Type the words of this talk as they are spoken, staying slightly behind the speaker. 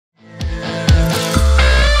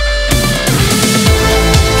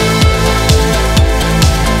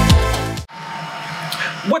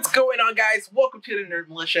guys, welcome to the Nerd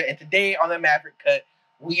Militia, and today on the Maverick Cut,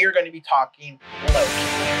 we are going to be talking Loki.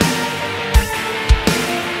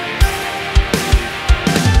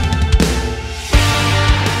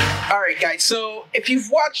 Alright guys, so if you've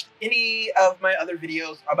watched any of my other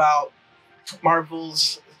videos about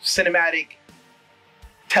Marvel's cinematic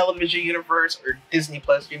television universe or Disney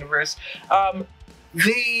Plus universe,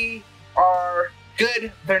 they are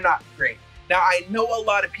good, they're not great. Now, I know a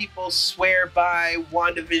lot of people swear by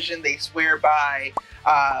WandaVision, they swear by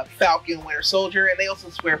Falcon and Winter Soldier, and they also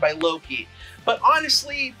swear by Loki. But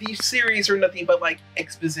honestly, these series are nothing but like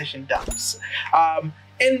exposition dumps.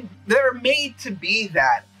 And they're made to be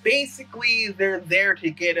that. Basically, they're there to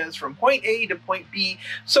get us from point A to point B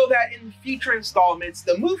so that in future installments,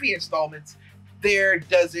 the movie installments, there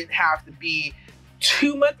doesn't have to be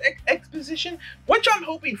too much exposition, which I'm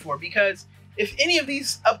hoping for, because if any of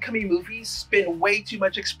these upcoming movies spend way too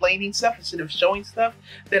much explaining stuff instead of showing stuff,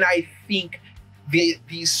 then I think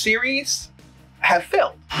these series have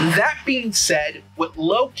failed. That being said, with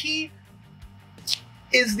Loki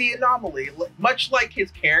is the anomaly. Much like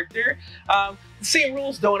his character, the same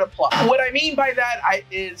rules don't apply. What I mean by that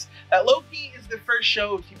is that Loki is the first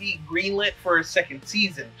show to be greenlit for a second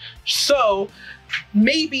season. So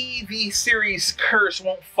maybe the series curse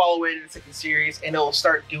won't follow it in the second series, and it'll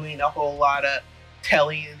start doing a whole lot of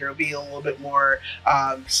telling. There'll be a little bit more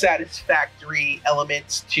satisfactory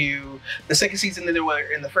elements to the second season than there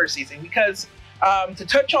were in the first season. Because to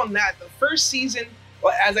touch on that, the first season,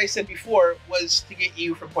 as I said before, was to get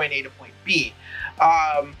you from point A to point B.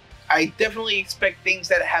 I definitely expect things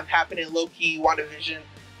that have happened in Loki, WandaVision,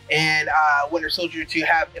 and Winter Soldier to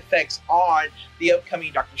have effects on the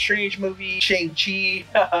upcoming Doctor Strange movie, Shang-Chi,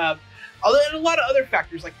 and a lot of other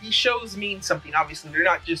factors. Like, these shows mean something. Obviously, they're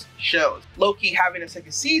not just shows. Loki having a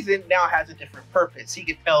second season now has a different purpose. He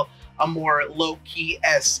could tell a more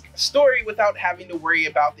Loki-esque story without having to worry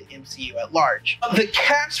about the MCU at large. The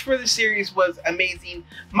cast for the series was amazing.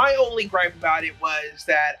 My only gripe about it was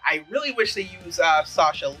that I really wish they used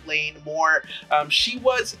Sasha Lane more. She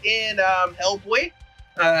was in Hellboy,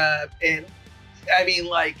 and I mean,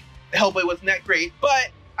 like, Hellboy wasn't that great, but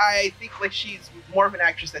I think like she's more of an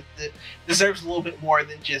actress that deserves a little bit more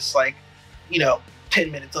than just, like, you know,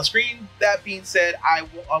 10 minutes on screen. That being said, I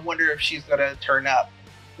wonder if she's gonna turn up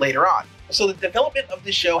later on. So the development of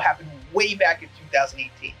this show happened way back in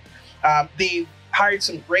 2018. They hired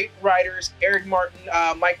some great writers: Eric Martin,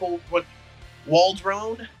 Michael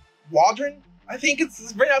Waldron, I think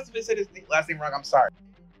it's pronounced. If I said his last name wrong, I'm sorry.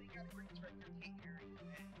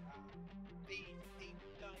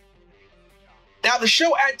 Now, the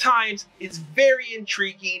show at times is very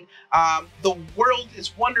intriguing. The world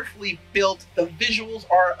is wonderfully built. The visuals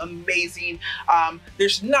are amazing.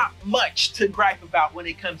 There's not much to gripe about when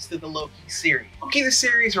it comes to the Loki series. Loki, the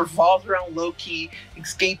series, revolves around Loki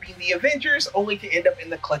escaping the Avengers, only to end up in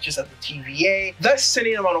the clutches of the TVA, thus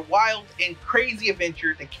sending him on a wild and crazy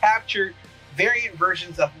adventure to capture variant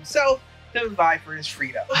versions of himself to vie for his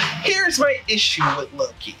freedom. Here's my issue with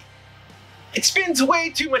Loki. It spends way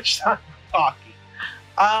too much time talking.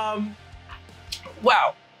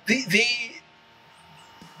 Wow, it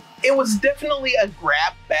was definitely a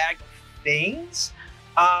grab bag of things.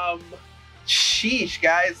 Sheesh,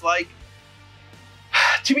 guys, like,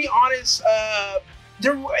 to be honest,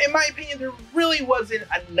 in my opinion, there really wasn't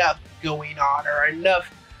enough going on or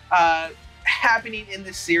enough happening in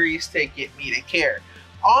the series to get me to care.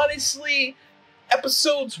 Honestly,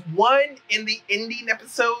 episodes 1 and the ending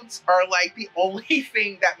episodes are like the only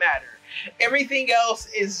thing that matter. Everything else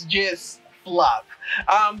is just fluff.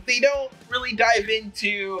 They don't really dive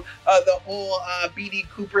into the whole B.D.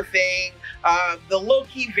 Cooper thing. The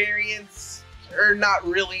Loki variants are not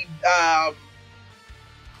really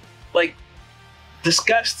like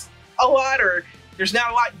discussed a lot, or there's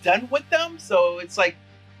not a lot done with them. So it's like,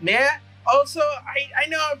 meh. Also, I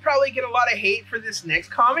know I'll probably get a lot of hate for this next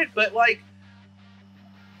comment, but like,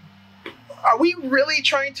 are we really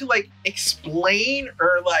trying to like explain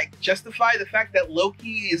or like justify the fact that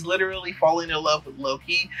Loki is literally falling in love with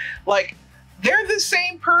Loki? Like, they're the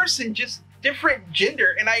same person, just different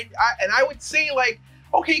gender. And I would say, like,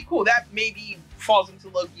 okay, cool, that maybe falls into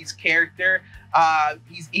Loki's character.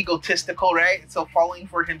 He's egotistical, right? So falling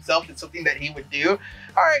for himself is something that he would do.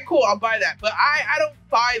 All right, cool, I'll buy that. But I don't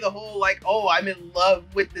buy the whole like, oh, I'm in love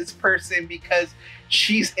with this person because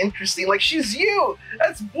she's interesting. Like, she's you.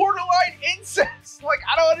 That's borderline incest. Like,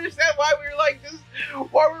 I don't understand why we're like this,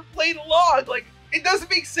 why we're playing along. Like, it doesn't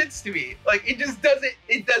make sense to me. Like, it just doesn't,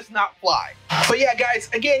 it does not fly. But yeah, guys,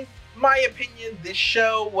 again, my opinion, this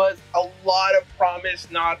show was a lot of promise,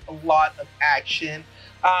 not a lot of action.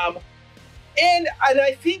 And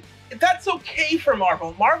I think that's okay for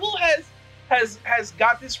Marvel. Marvel has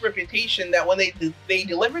got this reputation that when they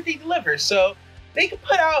deliver, they deliver. So they can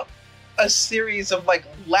put out a series of like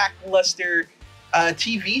lackluster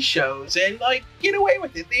TV shows and like get away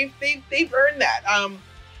with it. They've earned that.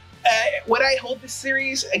 Would I hold this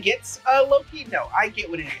series against Loki? No, I get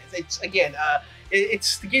what it is. It's again,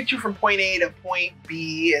 it's to get you from point A to point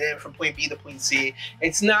B, and then from point B to point C.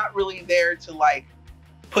 It's not really there to like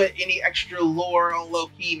put any extra lore on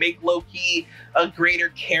Loki, make Loki a greater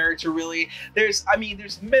character. Really, there's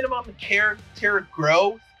minimum character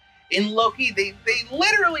growth in Loki. They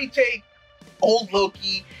literally take old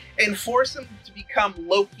Loki and force him to become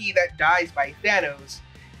Loki that dies by Thanos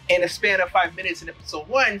in a span of 5 minutes in episode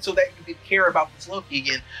 1, so that you could care about this Loki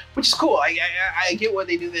again, which is cool. I get what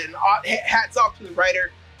they do there, and hats off to the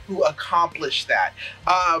writer who accomplished that.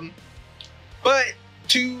 But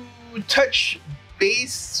to touch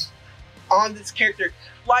base on this character,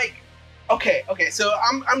 like, okay, so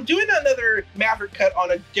I'm doing another Maverick cut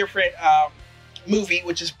on a different movie,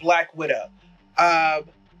 which is Black Widow.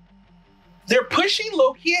 They're pushing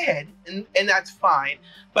Loki ahead, and that's fine.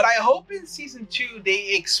 But I hope in season 2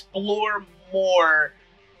 they explore more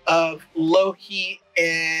of Loki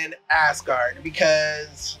and Asgard,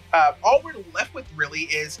 because all we're left with really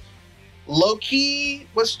is Loki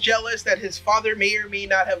was jealous that his father may or may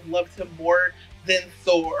not have loved him more than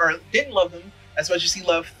Thor, or didn't love him as much as he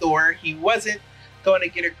loved Thor. He wasn't going to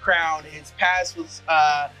get a crown. His past was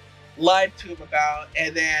lied to him about,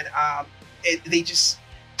 and then they just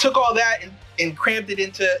took all that and crammed it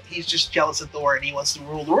into he's just jealous of Thor and he wants to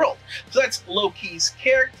rule the world. So that's Loki's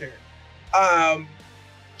character. I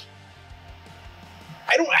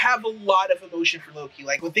don't have a lot of emotion for Loki.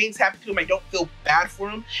 Like when things happen to him, I don't feel bad for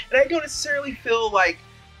him, and I don't necessarily feel like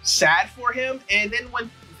sad for him. And then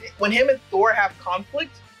when him and Thor have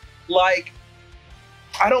conflict, like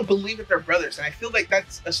I don't believe that they're brothers, and I feel like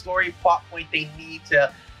that's a story plot point they need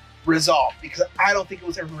to resolve, because I don't think it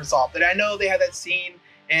was ever resolved. And I know they had that scene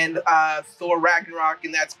and Thor Ragnarok,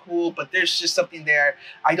 and that's cool, but there's just something there.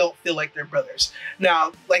 I don't feel like they're brothers.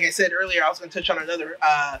 Now, like I said earlier, I was going to touch on another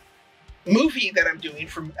movie that I'm doing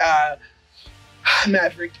from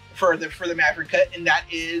Maverick for the Maverick cut, and that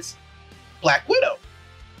is Black Widow.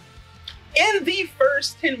 In the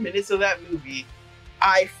first 10 minutes of that movie,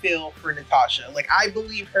 I feel for Natasha. Like, I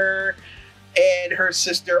believe her and her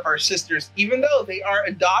sister are sisters, even though they are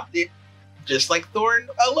adopted, just like Thor and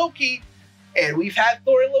Loki. And we've had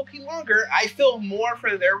Thor and Loki longer. I feel more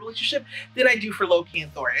for their relationship than I do for Loki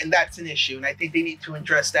and Thor. And that's an issue. And I think they need to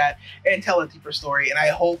address that and tell a deeper story. And I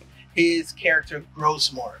hope his character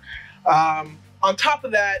grows more. On top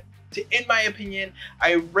of that, in my opinion,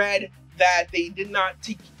 I read that they did not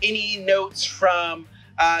take any notes from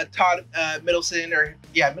Todd Middleton, or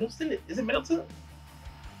yeah, Middleton? Is it Middleton?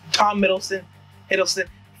 Tom Middleton? Hiddleston?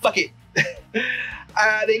 Fuck it.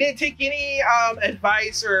 They didn't take any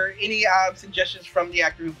advice or any suggestions from the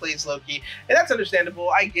actor who plays Loki, and that's understandable.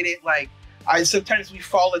 I get it. Like, sometimes we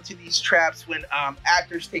fall into these traps when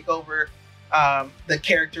actors take over the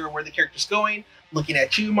character, where the character's going. Looking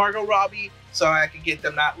at you, Margot Robbie, so I can get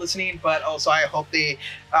them not listening. But also, I hope they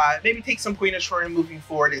maybe take some pointers for him moving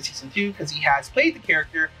forward in season 2, because he has played the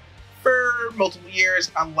character for multiple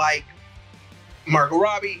years, unlike Margot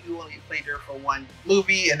Robbie, who only played her for one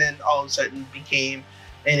movie and then all of a sudden became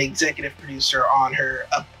an executive producer on her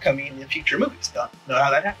upcoming and future movies. Don't know how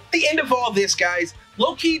that happened. At the end of all this, guys,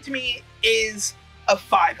 Loki to me is a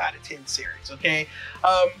 5 out of 10 series, okay?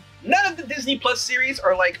 None of the Disney Plus series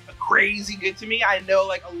are like crazy good to me. I know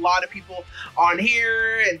like a lot of people on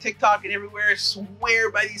here and TikTok and everywhere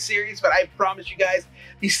swear by these series, but I promise you guys,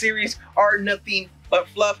 these series are nothing but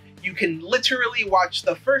fluff. You can literally watch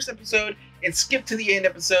the first episode and skip to the end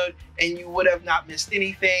episode and you would have not missed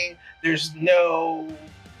anything. There's no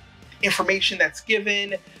information that's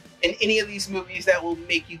given in any of these movies that will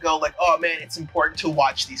make you go like, oh man, it's important to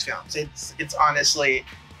watch these films. It's honestly,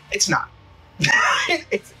 it's not.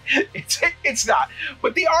 it's not,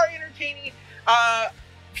 but they are entertaining.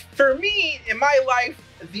 For me, in my life,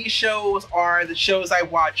 these shows are the shows I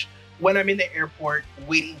watch when I'm in the airport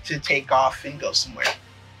waiting to take off and go somewhere.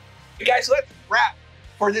 Okay, guys, so let's wrap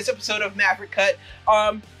for this episode of Maverick Cut.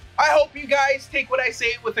 I hope you guys take what I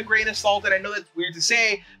say with a grain of salt, and I know that's weird to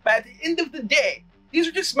say, but at the end of the day, these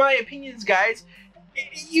are just my opinions, guys.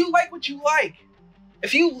 You like what you like.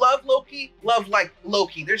 If you love Loki, love like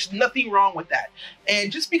Loki. There's nothing wrong with that.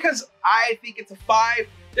 And just because I think it's a 5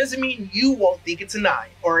 doesn't mean you won't think it's a 9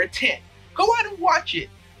 or a 10. Go out and watch it.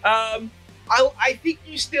 I think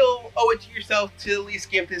you still owe it to yourself to at least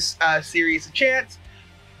give this series a chance.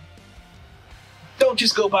 don't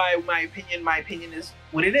just go by my opinion. My opinion is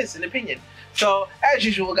what it is, an opinion. So, as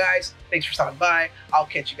usual, guys, thanks for stopping by. I'll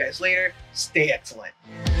catch you guys later. Stay excellent.